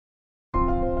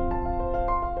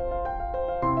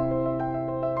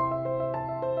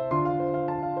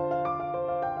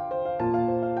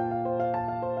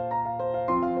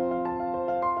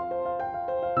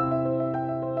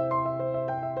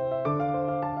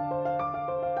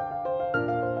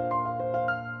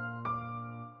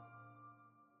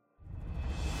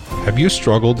Have you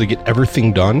struggled to get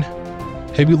everything done?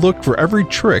 Have you looked for every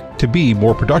trick to be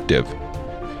more productive?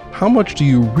 How much do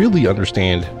you really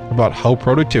understand about how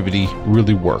productivity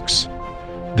really works?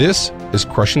 This is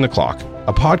Crushing the Clock,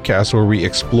 a podcast where we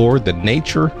explore the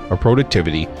nature of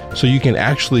productivity so you can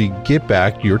actually get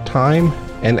back your time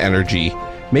and energy,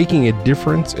 making a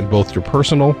difference in both your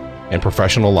personal and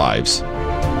professional lives.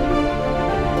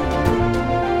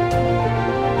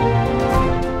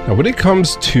 Now, when it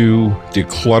comes to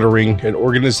decluttering an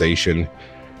organization,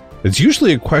 it's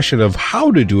usually a question of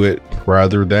how to do it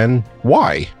rather than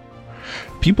why.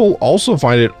 People also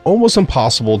find it almost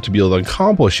impossible to be able to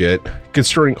accomplish it,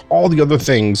 considering all the other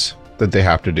things that they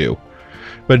have to do.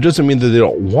 But it doesn't mean that they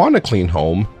don't want a clean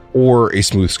home or a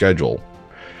smooth schedule.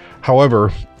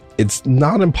 However, it's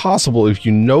not impossible if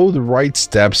you know the right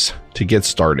steps to get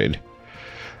started.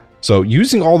 So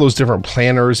using all those different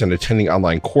planners and attending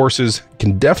online courses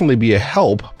can definitely be a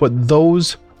help, but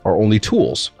those are only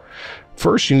tools.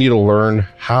 First, you need to learn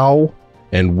how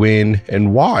and when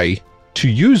and why to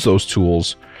use those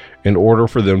tools in order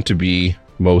for them to be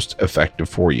most effective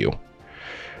for you.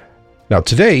 Now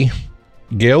today,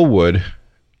 Gail Wood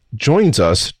joins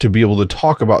us to be able to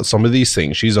talk about some of these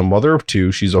things. She's a mother of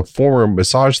two. She's a former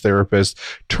massage therapist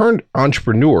turned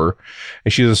entrepreneur,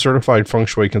 and she's a certified feng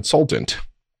shui consultant.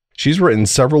 She's written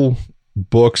several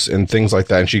books and things like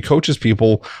that, and she coaches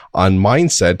people on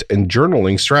mindset and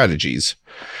journaling strategies.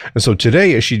 And so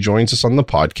today, as she joins us on the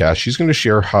podcast, she's going to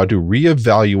share how to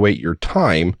reevaluate your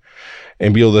time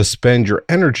and be able to spend your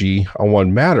energy on what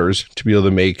matters to be able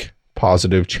to make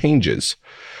positive changes.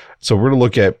 So we're going to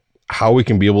look at how we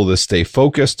can be able to stay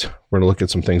focused. We're going to look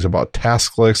at some things about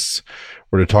task lists.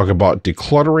 We're going to talk about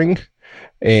decluttering,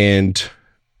 and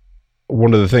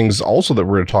one of the things also that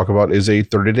we're going to talk about is a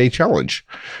 30-day challenge.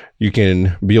 You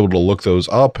can be able to look those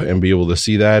up and be able to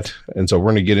see that. And so we're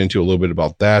going to get into a little bit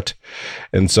about that.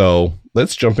 And so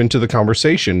let's jump into the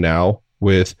conversation now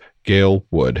with Gail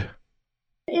Wood.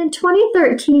 In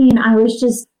 2013, I was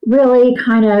just really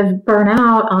kind of burnt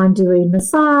out on doing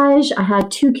massage. I had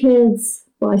two kids.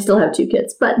 Well, I still have two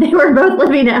kids, but they were both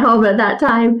living at home at that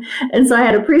time. And so I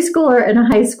had a preschooler and a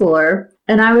high schooler.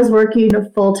 And I was working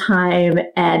full time,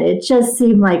 and it just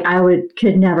seemed like I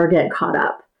could never get caught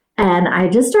up. And I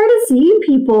just started seeing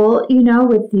people,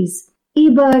 with these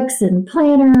ebooks and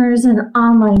planners and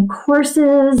online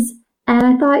courses. And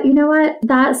I thought, you know what,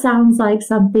 that sounds like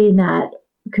something that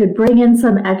could bring in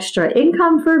some extra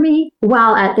income for me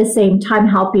while at the same time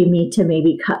helping me to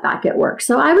maybe cut back at work.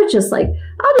 So I was just like,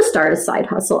 I'll just start a side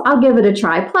hustle. I'll give it a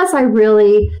try. Plus, I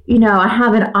really, I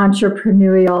have an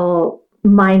entrepreneurial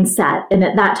mindset. And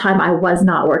at that time, I was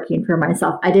not working for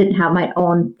myself. I didn't have my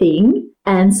own thing.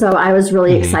 And so I was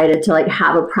really excited to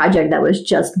have a project that was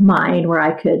just mine, where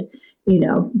I could,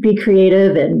 be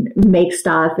creative and make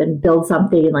stuff and build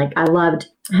something. Like, I loved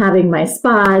having my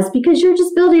spas because you're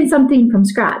just building something from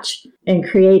scratch and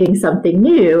creating something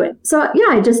new. So yeah,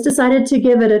 I just decided to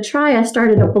give it a try. I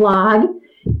started a blog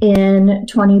in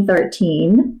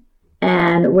 2013.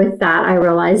 And with that, I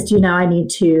realized, I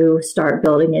need to start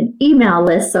building an email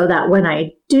list so that when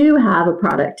I do have a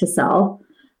product to sell,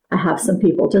 I have some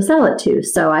people to sell it to.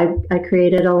 So I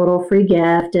created a little free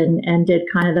gift and did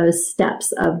kind of those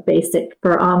steps of basic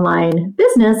for online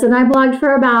business. And I blogged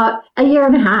for about a year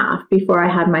and a half before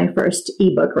I had my first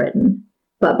ebook written.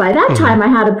 But by that time, I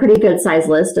had a pretty good size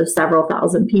list of several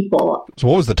thousand people. So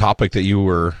what was the topic that you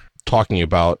were talking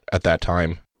about at that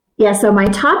time? Yeah, so my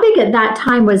topic at that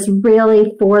time was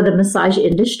really for the massage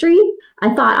industry.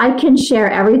 I thought I can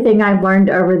share everything I've learned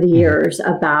over the years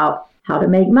about how to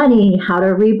make money, how to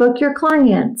rebook your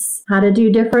clients, how to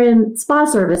do different spa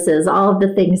services, all of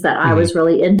the things that I was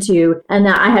really into and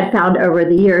that I had found over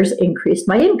the years increased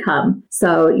my income.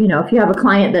 So, if you have a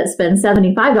client that spends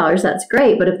 $75, that's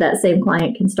great. But if that same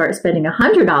client can start spending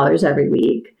 $100 every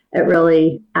week, it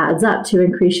really adds up to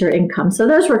increase your income. So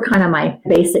those were kind of my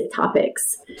basic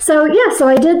topics. So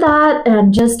I did that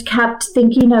and just kept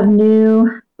thinking of new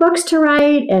books to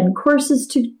write and courses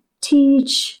to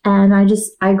teach. And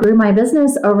I grew my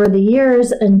business over the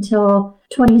years until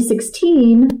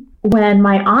 2016, when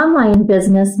my online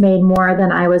business made more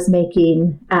than I was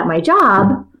making at my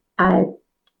job. I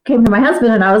came to my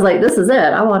husband and I was like, this is it.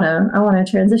 I want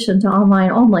to transition to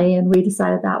online only. And we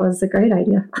decided that was a great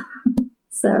idea.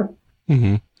 So,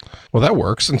 Well, that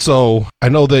works. And so I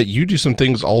know that you do some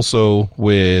things also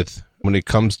with when it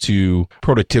comes to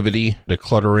productivity,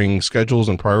 decluttering schedules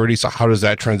and priorities. So how does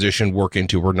that transition work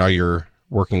into where now you're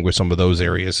working with some of those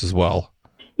areas as well?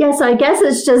 Yeah, so I guess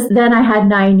it's just then I had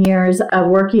 9 years of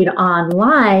working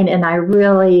online, and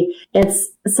it's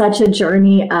such a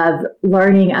journey of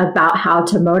learning about how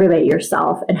to motivate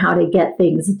yourself and how to get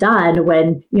things done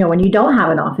when you don't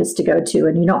have an office to go to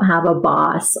and you don't have a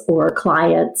boss or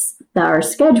clients that are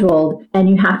scheduled, and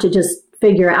you have to just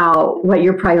figure out what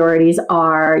your priorities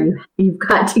are. You've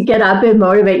got to get up and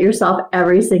motivate yourself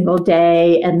every single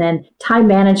day. And then time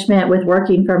management with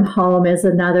working from home is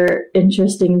another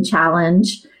interesting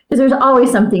challenge because there's always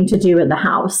something to do in the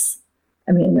house.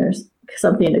 I mean, there's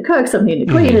something to cook, something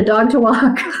to clean, a dog to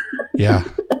walk. Yeah.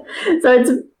 So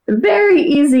it's very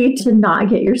easy to not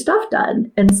get your stuff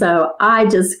done. And so I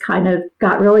just kind of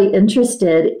got really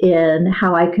interested in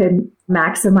how I could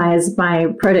maximize my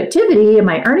productivity and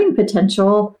my earning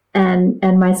potential and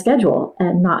my schedule,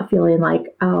 and not feeling like,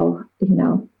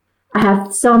 I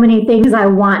have so many things I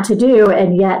want to do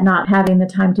and yet not having the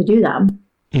time to do them.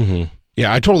 Mm-hmm.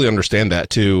 Yeah, I totally understand that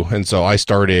too. And so I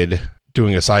started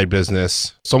doing a side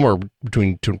business somewhere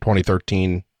between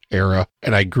 2013 era,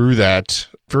 and I grew that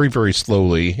very, very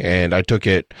slowly, and I took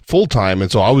it full time. And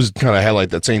so I was kind of had like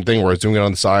that same thing where I was doing it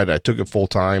on the side. I took it full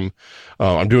time.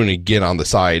 I'm doing it again on the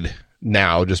side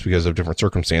now just because of different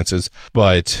circumstances.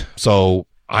 But so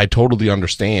I totally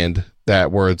understand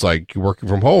that, where it's like you're working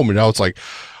from home and now it's like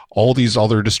all these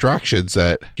other distractions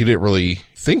that you didn't really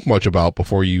think much about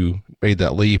before you made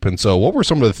that leap. And so what were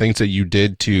some of the things that you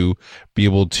did to be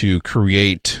able to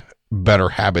create better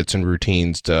habits and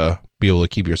routines to be able to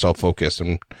keep yourself focused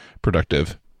and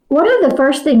productive? One of the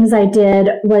first things I did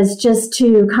was just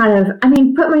to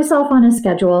put myself on a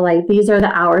schedule. Like, these are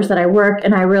the hours that I work.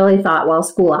 And I really thought, well,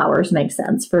 school hours make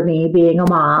sense for me being a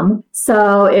mom.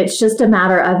 So it's just a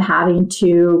matter of having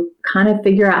to kind of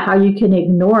figure out how you can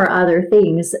ignore other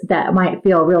things that might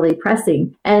feel really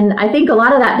pressing. And I think a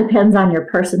lot of that depends on your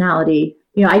personality.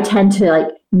 I tend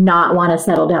to not want to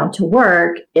settle down to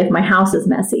work if my house is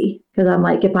messy, because I'm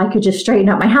like, if I could just straighten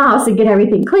up my house and get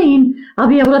everything clean, I'll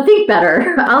be able to think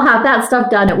better. I'll have that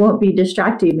stuff done. It won't be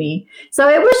distracting me. So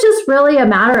it was just really a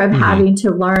matter of having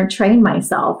to train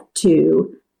myself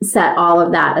to set all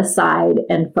of that aside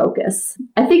and focus.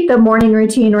 I think the morning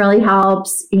routine really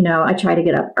helps. I try to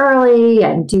get up early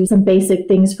and do some basic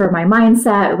things for my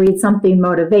mindset, read something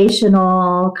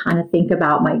motivational, kind of think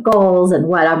about my goals and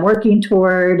what I'm working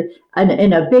toward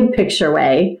in a big picture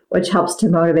way, which helps to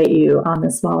motivate you on the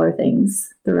smaller things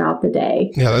throughout the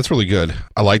day. Yeah, that's really good.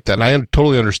 I like that. And I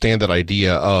totally understand that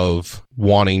idea of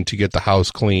wanting to get the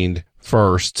house cleaned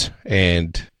first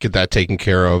and get that taken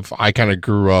care of. I kind of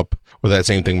grew up with that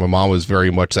same thing. My mom was very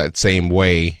much that same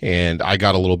way, and I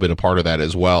got a little bit a part of that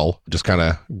as well, just kind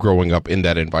of growing up in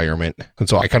that environment. And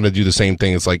so I kind of do the same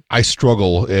thing. It's like I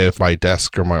struggle if my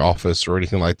desk or my office or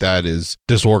anything like that is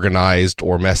disorganized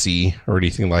or messy or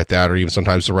anything like that, or even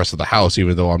sometimes the rest of the house,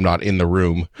 even though I'm not in the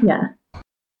room. Yeah.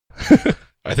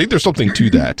 I think there's something to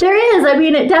that. There is. I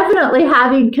mean, it definitely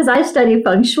because I study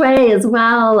feng shui as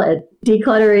well, and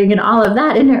decluttering and all of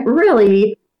that, and it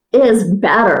really is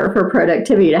better for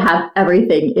productivity to have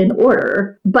everything in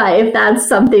order. But if that's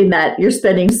something that you're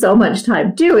spending so much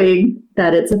time doing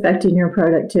that it's affecting your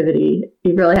productivity,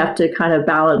 you really have to kind of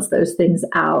balance those things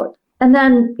out. And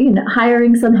then,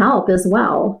 hiring some help as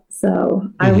well. So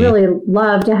I really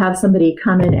love to have somebody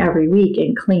come in every week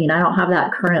and clean. I don't have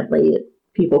that currently.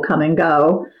 People come and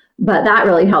go, but that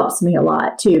really helps me a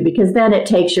lot too, because then it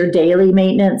takes your daily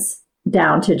maintenance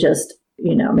down to just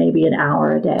maybe an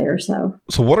hour a day or so.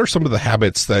 So what are some of the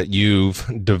habits that you've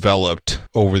developed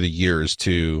over the years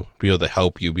to be able to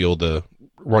help you be able to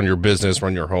run your business,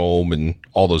 run your home, and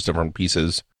all those different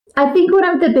pieces? I think one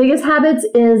of the biggest habits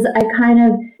is I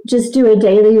kind of just do a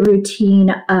daily routine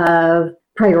of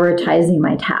prioritizing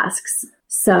my tasks.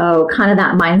 So kind of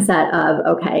that mindset of,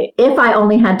 okay, if I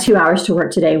only had 2 hours to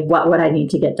work today, what would I need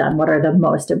to get done? What are the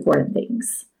most important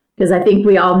things? Because I think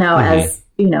we all know as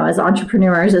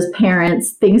entrepreneurs, as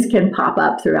parents, things can pop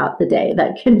up throughout the day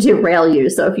that can derail you.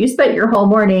 So if you spent your whole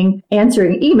morning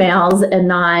answering emails and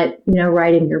not,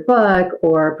 writing your book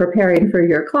or preparing for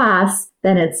your class,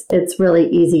 then it's really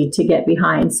easy to get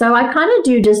behind. So I kind of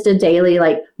do just a daily,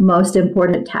 most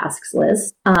important tasks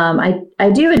list.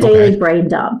 I do a daily brain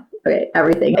dump. Okay,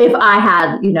 everything. If I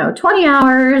had, 20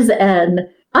 hours and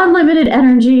unlimited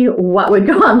energy, what would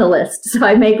go on the list? So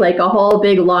I make a whole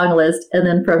big long list, and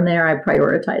then from there I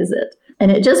prioritize it. And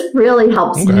it just really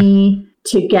helps me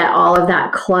to get all of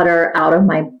that clutter out of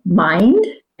my mind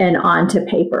and onto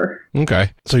paper.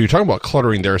 Okay. So you're talking about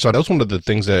cluttering there. So that was one of the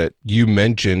things that you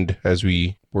mentioned as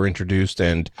we were introduced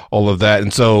and all of that.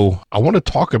 And so I want to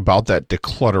talk about that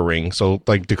decluttering. So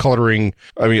like decluttering,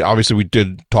 I mean, obviously we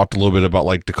did talk a little bit about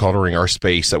like decluttering our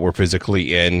space that we're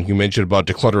physically in. You mentioned about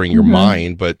decluttering your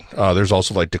mind, but there's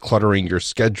also like decluttering your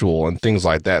schedule and things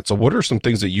like that. So what are some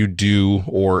things that you do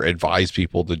or advise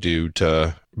people to do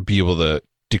to be able to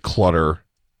declutter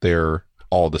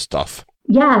all the stuff?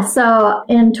 Yeah. So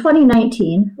in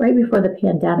 2019, right before the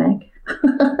pandemic,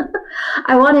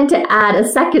 I wanted to add a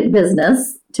second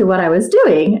business to what I was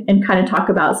doing and kind of talk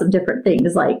about some different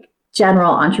things like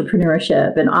general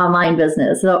entrepreneurship and online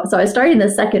business. So I started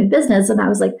this second business and I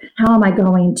was like, how am I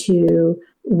going to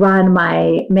run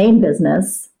my main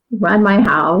business, run my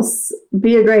house,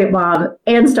 be a great mom,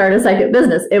 and start a second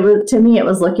business? To me, it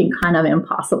was looking kind of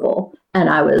impossible. And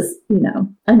I was,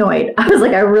 annoyed. I was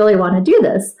like, I really want to do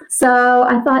this. So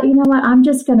I thought, you know what? I'm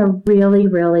just going to really,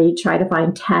 really try to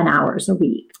find 10 hours a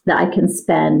week that I can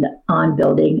spend on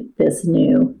building this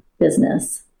new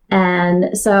business.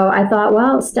 And so I thought,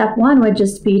 well, step one would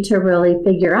just be to really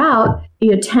figure out,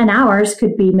 10 hours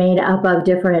could be made up of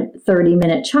different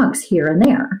 30-minute chunks here and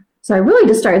there. So I really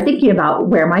just started thinking about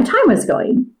where my time was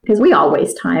going, because we all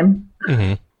waste time.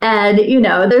 Mm-hmm. And,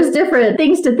 there's different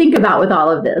things to think about with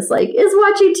all of this. Like, is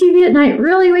watching TV at night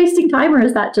really wasting time, or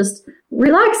is that just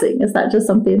relaxing? Is that just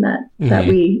something that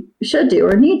we should do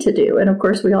or need to do? And of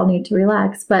course, we all need to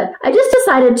relax. But I just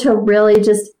decided to really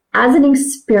just, as an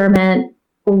experiment,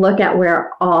 look at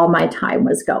where all my time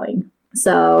was going.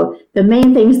 So the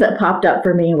main things that popped up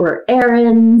for me were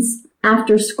errands,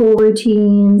 after school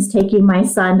routines, taking my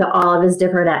son to all of his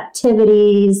different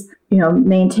activities,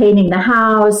 maintaining the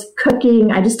house,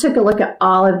 cooking. I just took a look at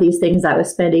all of these things I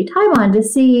was spending time on to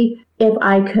see if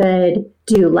I could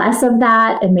do less of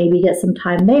that and maybe get some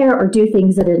time there, or do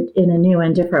things in a new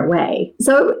and different way.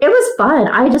 So it was fun.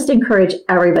 I just encourage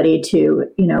everybody to,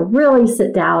 really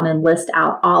sit down and list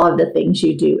out all of the things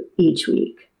you do each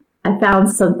week. I found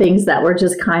some things that were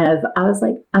just I was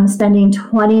like, I'm spending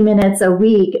 20 minutes a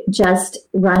week just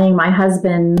running my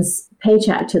husband's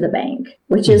paycheck to the bank,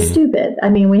 which is stupid. I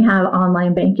mean, we have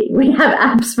online banking. We have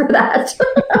apps for that.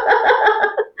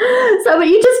 So, but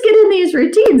you just get in these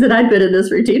routines, and I'd been in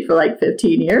this routine for like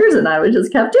 15 years, and I would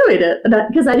just kept doing it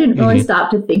because I didn't really stop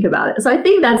to think about it. So I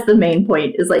think that's the main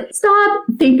point, is like, stop,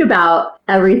 think about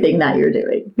everything that you're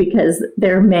doing, because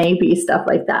there may be stuff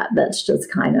like that that's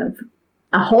just kind of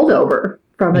a holdover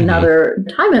from another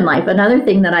time in life. Another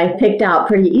thing that I picked out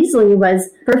pretty easily was,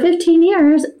 for 15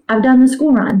 years, I've done the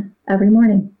school run every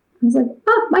morning. I was like,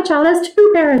 oh, my child has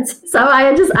two parents. So I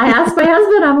asked my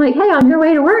husband, I'm like, hey, on your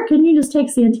way to work, can you just take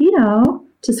Santino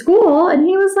to school? And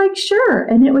he was like, sure.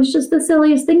 And it was just the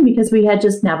silliest thing, because we had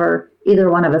just never,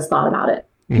 either one of us, thought about it.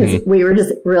 Because we were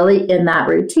just really in that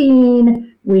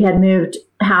routine. We had moved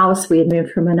house. We had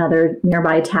moved from another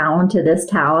nearby town to this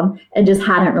town, and just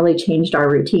hadn't really changed our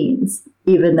routines,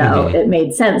 even though it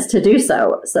made sense to do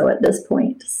so at this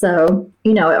point. So,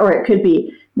 or it could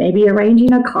be maybe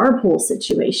arranging a carpool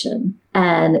situation.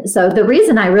 And so the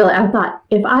reason I thought,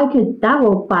 if I could, that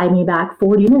will buy me back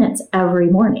 40 minutes every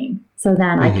morning. So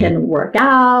then I can work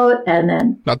out, and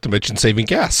then... Not to mention saving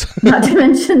gas. Not to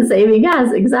mention saving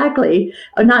gas, exactly.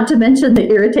 Not to mention the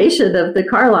irritation of the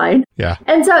car line. Yeah.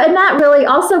 And that really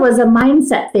also was a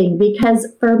mindset thing, because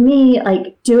for me,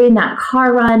 like doing that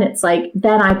car run, it's like,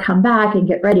 then I come back and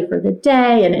get ready for the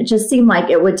day. And it just seemed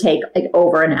like it would take like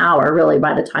over an hour, really,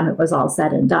 by the time it was all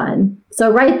said and done.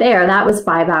 So right there, that was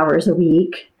 5 hours a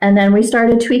week. And then we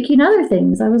started tweaking other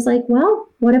things. I was like, well,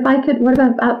 what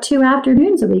about 2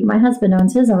 afternoons a week? My husband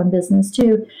owns his own business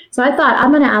too. So I thought,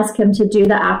 I'm going to ask him to do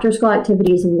the after school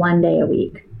activities 1 day a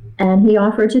week. And he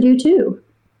offered to do 2.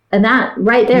 And that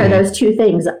right there, those 2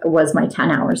 things was my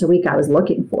 10 hours a week I was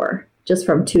looking for, just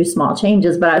from 2 small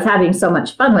changes. But I was having so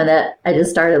much fun with it, I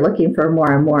just started looking for more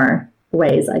and more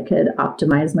ways I could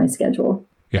optimize my schedule.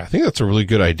 Yeah, I think that's a really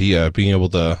good idea, being able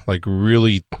to like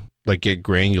really like get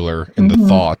granular in the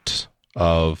thought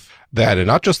of that, and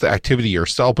not just the activity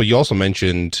yourself, but you also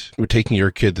mentioned you're taking your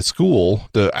kid to school,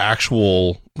 the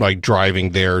actual like driving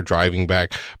there, driving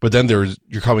back, but then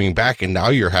you're coming back, and now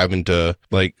you're having to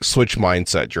like switch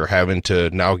mindset. You're having to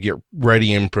now get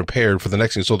ready and prepared for the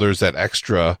next thing. So there's that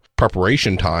extra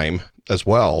preparation time as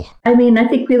well. I mean, I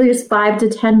think we lose 5 to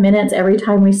 10 minutes every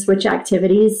time we switch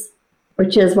activities,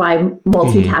 which is why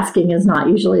multitasking is not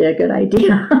usually a good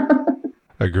idea.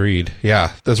 Agreed.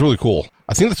 Yeah, that's really cool.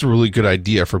 I think that's a really good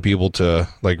idea for people to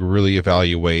like really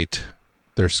evaluate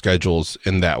their schedules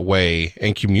in that way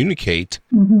and communicate.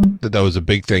 That was a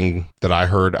big thing that I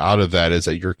heard out of that, is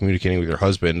that you're communicating with your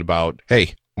husband about,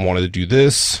 hey, I wanted to do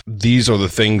this. These are the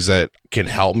things that can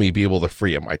help me be able to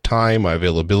free up my time, my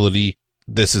availability.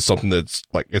 This is something that's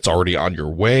like, it's already on your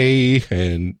way,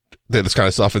 and this kind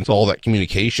of stuff. And so all that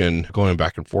communication going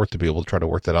back and forth to be able to try to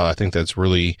work that out. I think that's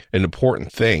really an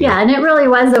important thing. Yeah. And it really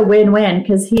was a win-win,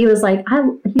 because he was like, I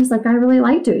really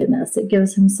like doing this. It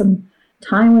gives him some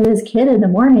time with his kid in the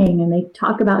morning, and they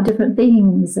talk about different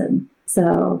things. And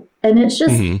so, and it's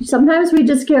just, sometimes we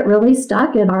just get really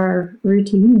stuck in our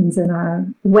routines and our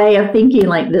way of thinking,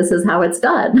 like, this is how it's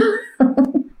done.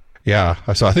 Yeah.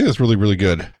 So I think that's really, really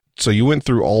good. So you went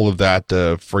through all of that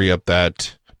to free up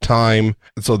that time.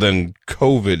 So then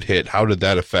COVID hit. How did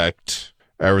that affect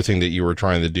everything that you were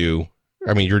trying to do?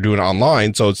 I mean, you're doing it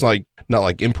online, so it's like not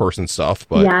like in-person stuff,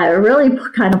 but yeah, it really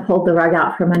kind of pulled the rug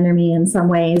out from under me in some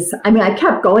ways. I mean, I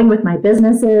kept going with my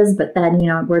businesses, but then,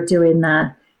 we're doing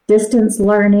the distance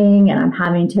learning, and I'm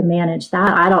having to manage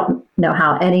that. I don't know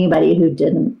how anybody who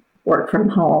didn't work from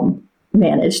home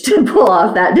managed to pull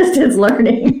off that distance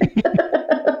learning.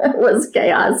 It was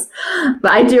chaos.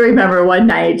 But I do remember one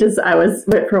night, I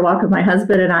went for a walk with my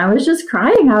husband, and I was just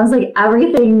crying. I was like,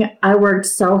 everything I worked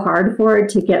so hard for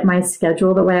to get my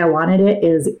schedule the way I wanted it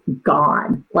is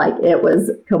gone. Like, it was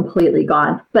completely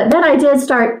gone. But then I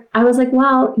was like,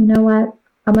 well, you know what?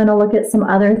 I'm going to look at some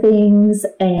other things.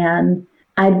 And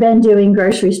I'd been doing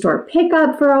grocery store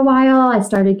pickup for a while. I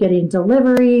started getting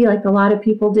delivery like a lot of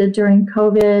people did during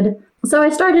COVID. So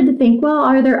I started to think, well,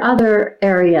 are there other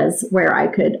areas where I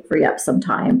could free up some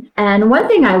time? And one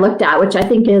thing I looked at, which I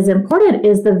think is important,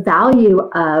 is the value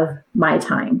of my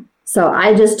time. So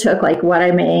I just took like what I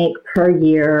make per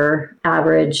year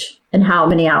average and how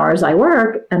many hours I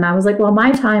work. And I was like, well,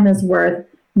 my time is worth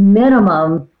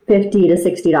minimum $50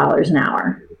 to $60 an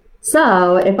hour.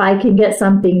 So if I can get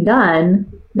something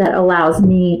done that allows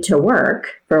me to work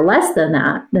for less than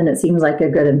that, then it seems like a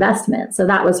good investment. So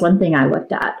that was one thing I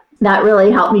looked at. That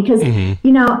really helped me, because,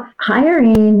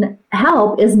 hiring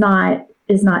help is not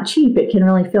cheap. It can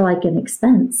really feel like an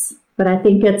expense. But I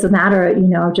think it's a matter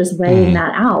of, just weighing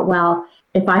that out. Well,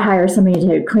 if I hire somebody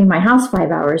to clean my house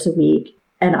 5 hours a week,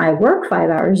 and I work 5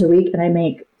 hours a week, and I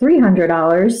make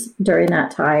 $300 during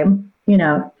that time,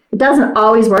 it doesn't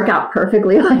always work out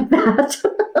perfectly like that.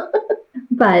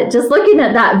 But just looking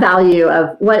at that value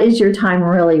of what is your time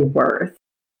really worth?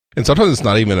 And sometimes it's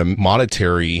not even a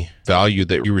monetary value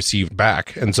that you receive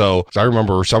back. And so I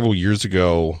remember several years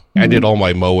ago, I did all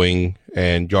my mowing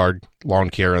and yard lawn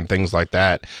care and things like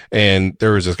that. And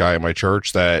there was this guy at my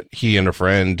church that he and a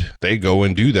friend, they go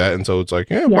and do that. And so it's like,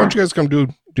 why don't you guys come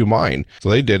do mine? So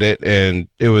they did it. And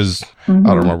it was, I don't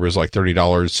remember, it was like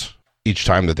 $30 each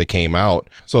time that they came out.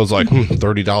 So it's like,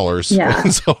 $30. Yeah.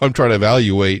 And so I'm trying to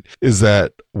evaluate, is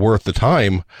that worth the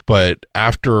time? But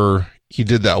after he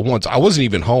did that once, I wasn't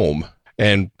even home,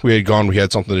 and we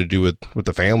had something to do with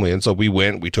the family. And so we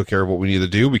took care of what we needed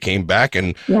to do. We came back,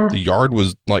 and the yard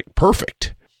was like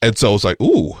perfect. And so it's like,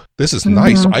 ooh, this is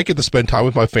nice. So I get to spend time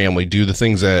with my family, do the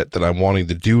things that I'm wanting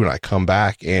to do. And I come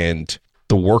back and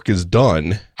the work is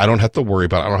done. I don't have to worry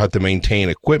about it. I don't have to maintain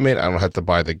equipment. I don't have to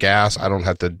buy the gas. I don't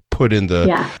have to put in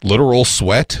the literal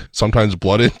sweat, sometimes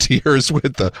blood and tears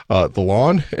with the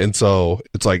lawn. And so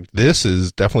it's like, this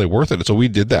is definitely worth it. So we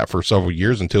did that for several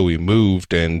years until we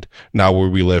moved. And now where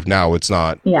we live now, it's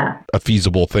not a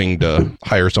feasible thing to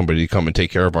hire somebody to come and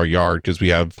take care of our yard, because we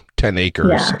have 10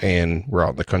 acres and we're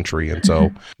out in the country. And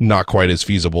so not quite as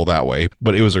feasible that way,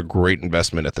 but it was a great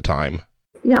investment at the time.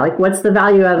 Yeah, like, what's the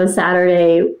value of a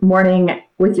Saturday morning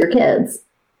with your kids?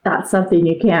 That's something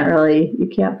you can't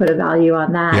put a value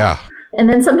on that. Yeah. And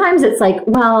then sometimes it's like,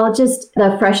 well, just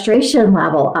the frustration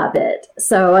level of it.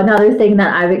 So another thing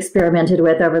that I've experimented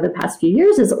with over the past few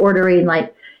years is ordering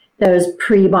like those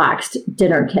pre-boxed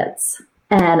dinner kits.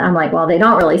 And I'm like, well, they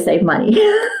don't really save money.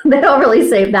 They don't really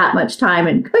save that much time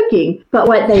in cooking. But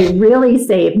what they really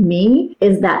save me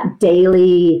is that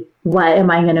daily, what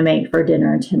am I going to make for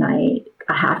dinner tonight?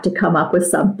 I have to come up with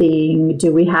something.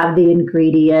 Do we have the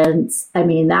ingredients? I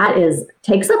mean,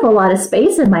 takes up a lot of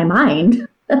space in my mind.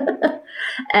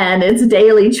 And it's a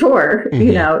daily chore,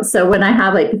 So when I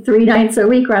have like 3 nights a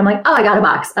week where I'm like, oh, I got a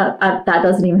box, that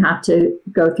doesn't even have to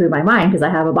go through my mind because I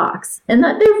have a box. And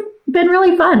they've been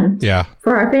really fun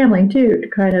for our family too.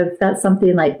 Kind of, that's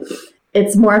something like,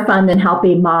 it's more fun than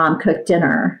helping mom cook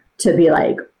dinner to be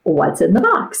like, what's in the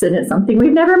box? And it's something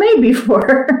we've never made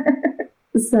before.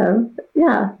 So,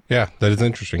 yeah. Yeah, that is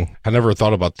interesting. I never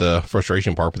thought about the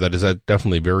frustration part, but that is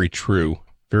definitely very true.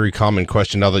 Very common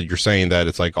question. Now that you're saying that,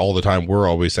 it's like all the time we're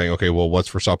always saying, okay, well, what's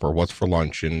for supper? What's for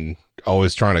lunch? And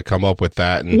always trying to come up with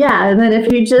that. And and then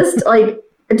if you just like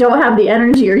don't have the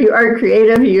energy or you aren't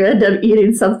creative, you end up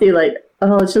eating something like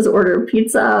oh, let's just order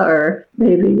pizza or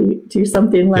maybe do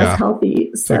something less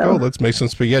healthy. So, like, oh, let's make some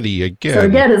spaghetti again. So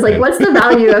again, it's like, what's the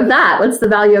value of that? What's the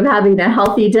value of having a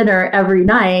healthy dinner every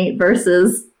night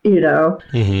versus, I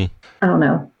don't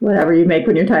know, whatever you make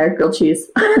when you're tired, grilled cheese.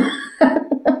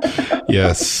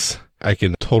 Yes, I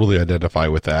can totally identify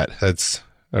with that.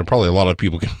 And probably a lot of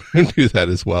people can do that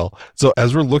as well. So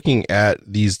as we're looking at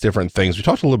these different things, we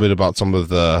talked a little bit about some of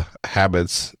the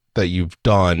habits that you've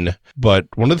done, but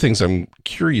one of the things I'm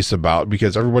curious about,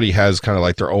 because everybody has kind of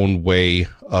like their own way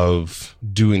of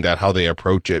doing that, how they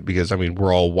approach it, because I mean,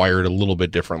 we're all wired a little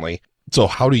bit differently. So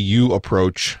how do you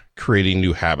approach creating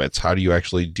new habits? How do you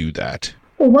actually do that?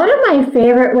 One of my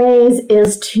favorite ways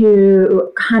is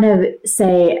to kind of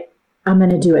say, I'm going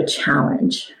to do a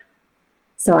challenge.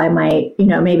 So I might,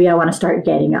 maybe I want to start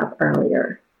getting up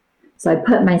earlier. So I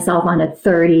put myself on a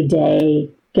 30-day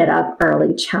get up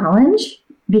early challenge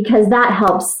because that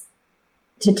helps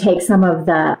to take some of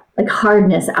the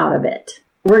hardness out of it.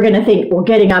 We're going to think, well,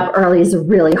 getting up early is a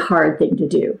really hard thing to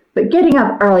do. But getting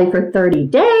up early for 30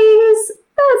 days,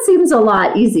 that seems a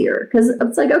lot easier because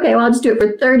it's like, okay, well, I'll just do it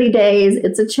for 30 days.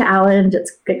 It's a challenge.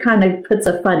 It kind of puts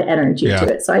a fun energy to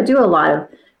it. So I do a lot of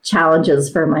challenges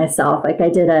for myself. Like I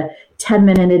did a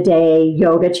 10-minute-a-day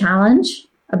yoga challenge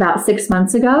about 6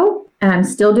 months ago. And I'm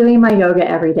still doing my yoga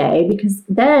every day because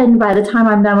then by the time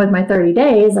I'm done with my 30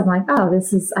 days, I'm like, oh,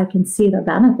 I can see the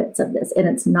benefits of this and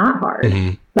it's not hard.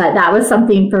 Mm-hmm. But that was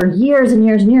something for years and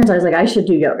years and years. I was like, I should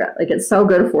do yoga. Like it's so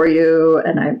good for you.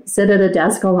 And I sit at a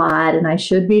desk a lot and I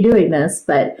should be doing this.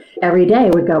 But every day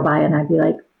would go by and I'd be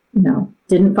like,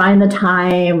 didn't find the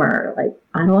time or like,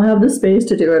 I don't have the space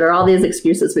to do it or all these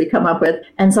excuses we come up with.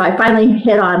 And so I finally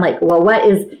hit on like, well, what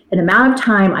is an amount of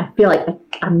time I feel like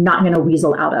I'm not going to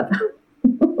weasel out of?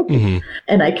 Mm-hmm.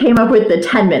 And I came up with the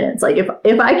 10 minutes. Like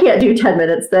if I can't do 10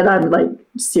 minutes, then I'm like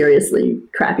seriously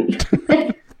crappy.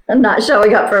 I'm not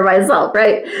showing up for myself,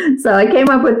 right? So I came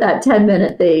up with that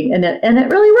 10-minute thing and it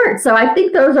really worked. So I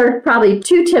think those are probably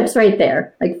 2 tips right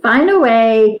there. Like find a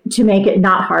way to make it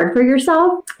not hard for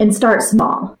yourself and start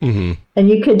small. Mm-hmm. And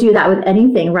you could do that with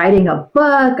anything. Writing a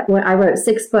book. I wrote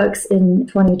 6 books in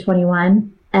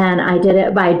 2021 and I did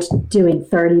it by doing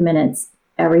 30 minutes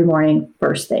every morning,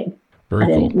 first thing. I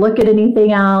didn't look at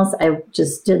anything else. I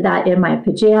just did that in my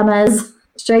pajamas,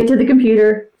 straight to the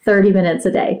computer, 30 minutes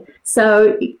a day.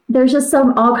 So there's just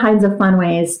all kinds of fun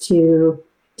ways to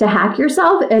hack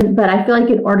yourself. But I feel like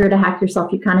in order to hack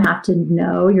yourself, you kind of have to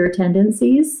know your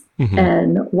tendencies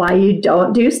and why you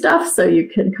don't do stuff so you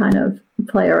can kind of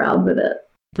play around with it.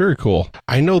 Very cool.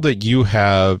 I know that you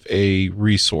have a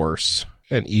resource,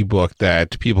 an ebook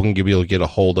that people can be able to get a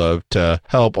hold of to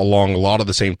help along a lot of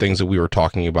the same things that we were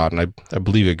talking about. And I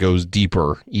believe it goes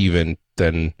deeper even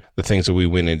than the things that we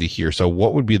went into here. So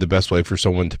what would be the best way for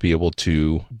someone to be able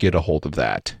to get a hold of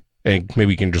that? And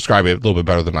maybe you can describe it a little bit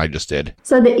better than I just did.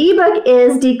 So the ebook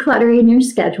is Decluttering Your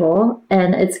Schedule.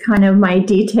 And it's kind of my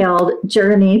detailed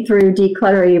journey through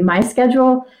decluttering my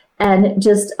schedule and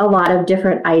just a lot of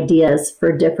different ideas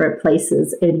for different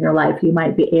places in your life. You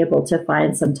might be able to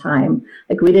find some time.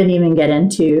 Like we didn't even get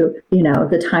into,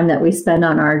 the time that we spend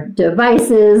on our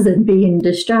devices and being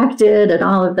distracted and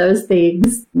all of those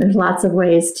things. There's lots of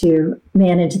ways to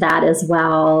manage that as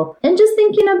well. And just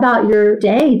thinking about your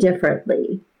day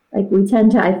differently. Like we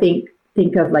tend to, I think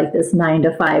of like this 9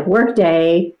 to 5 work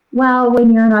day. Well,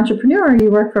 when you're an entrepreneur,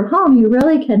 you work from home, you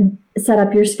really can set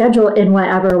up your schedule in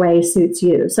whatever way suits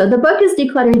you. So the book is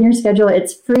Decluttering Your Schedule.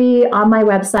 It's free on my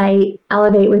website,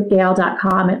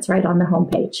 elevatewithgail.com. It's right on the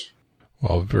homepage.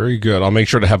 Well, very good. I'll make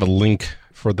sure to have a link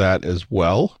for that as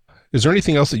well. Is there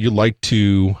anything else that you'd like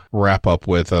to wrap up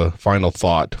with, a final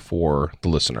thought for the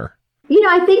listener?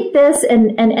 I think this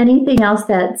and anything else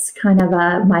that's kind of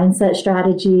a mindset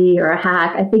strategy or a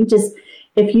hack, I think just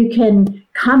if you can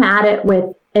come at it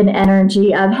with an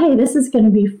energy of, hey, this is going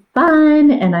to be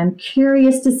fun and I'm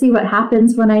curious to see what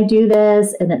happens when I do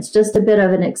this. And it's just a bit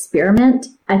of an experiment.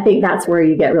 I think that's where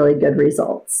you get really good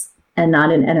results and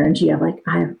not an energy of like,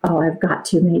 I've got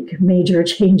to make major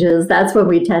changes. That's when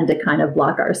we tend to kind of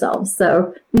block ourselves.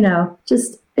 So,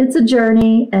 just it's a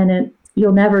journey and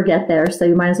you'll never get there. So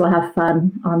you might as well have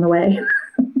fun on the way.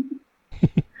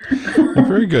 Well,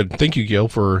 very good. Thank you, Gail,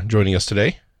 for joining us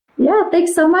today. Yeah,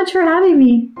 thanks so much for having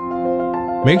me.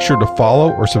 Make sure to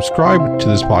follow or subscribe to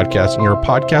this podcast in your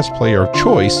podcast player of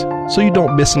choice so you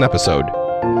don't miss an episode.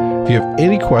 If you have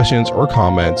any questions or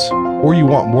comments, or you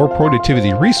want more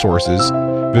productivity resources,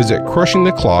 visit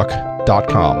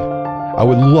crushingtheclock.com. I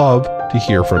would love to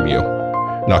hear from you.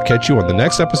 And I'll catch you on the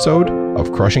next episode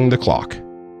of Crushing the Clock.